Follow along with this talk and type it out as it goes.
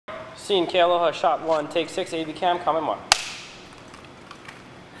Scene, Kealoha, shot 1, take 6, AV cam, comment more.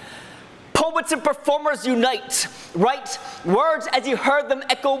 Poets and performers unite. Write words as you heard them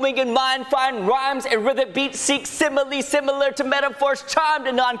echoing in mind. Find rhymes and rhythmic beats. Seek simile similar to metaphors charmed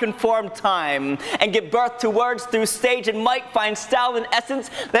in non-conformed time. And give birth to words through stage and mic. Find style and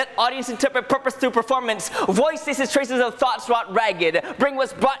essence. Let audience interpret purpose through performance. Voice faces traces of thoughts wrought ragged. Bring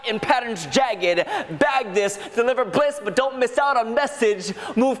what's brought in patterns jagged. Bag this, deliver bliss, but don't miss out on message.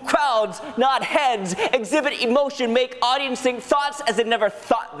 Move crowds, nod heads. Exhibit emotion. Make audience think thoughts as they never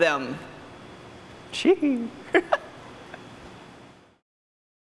thought them. Gee.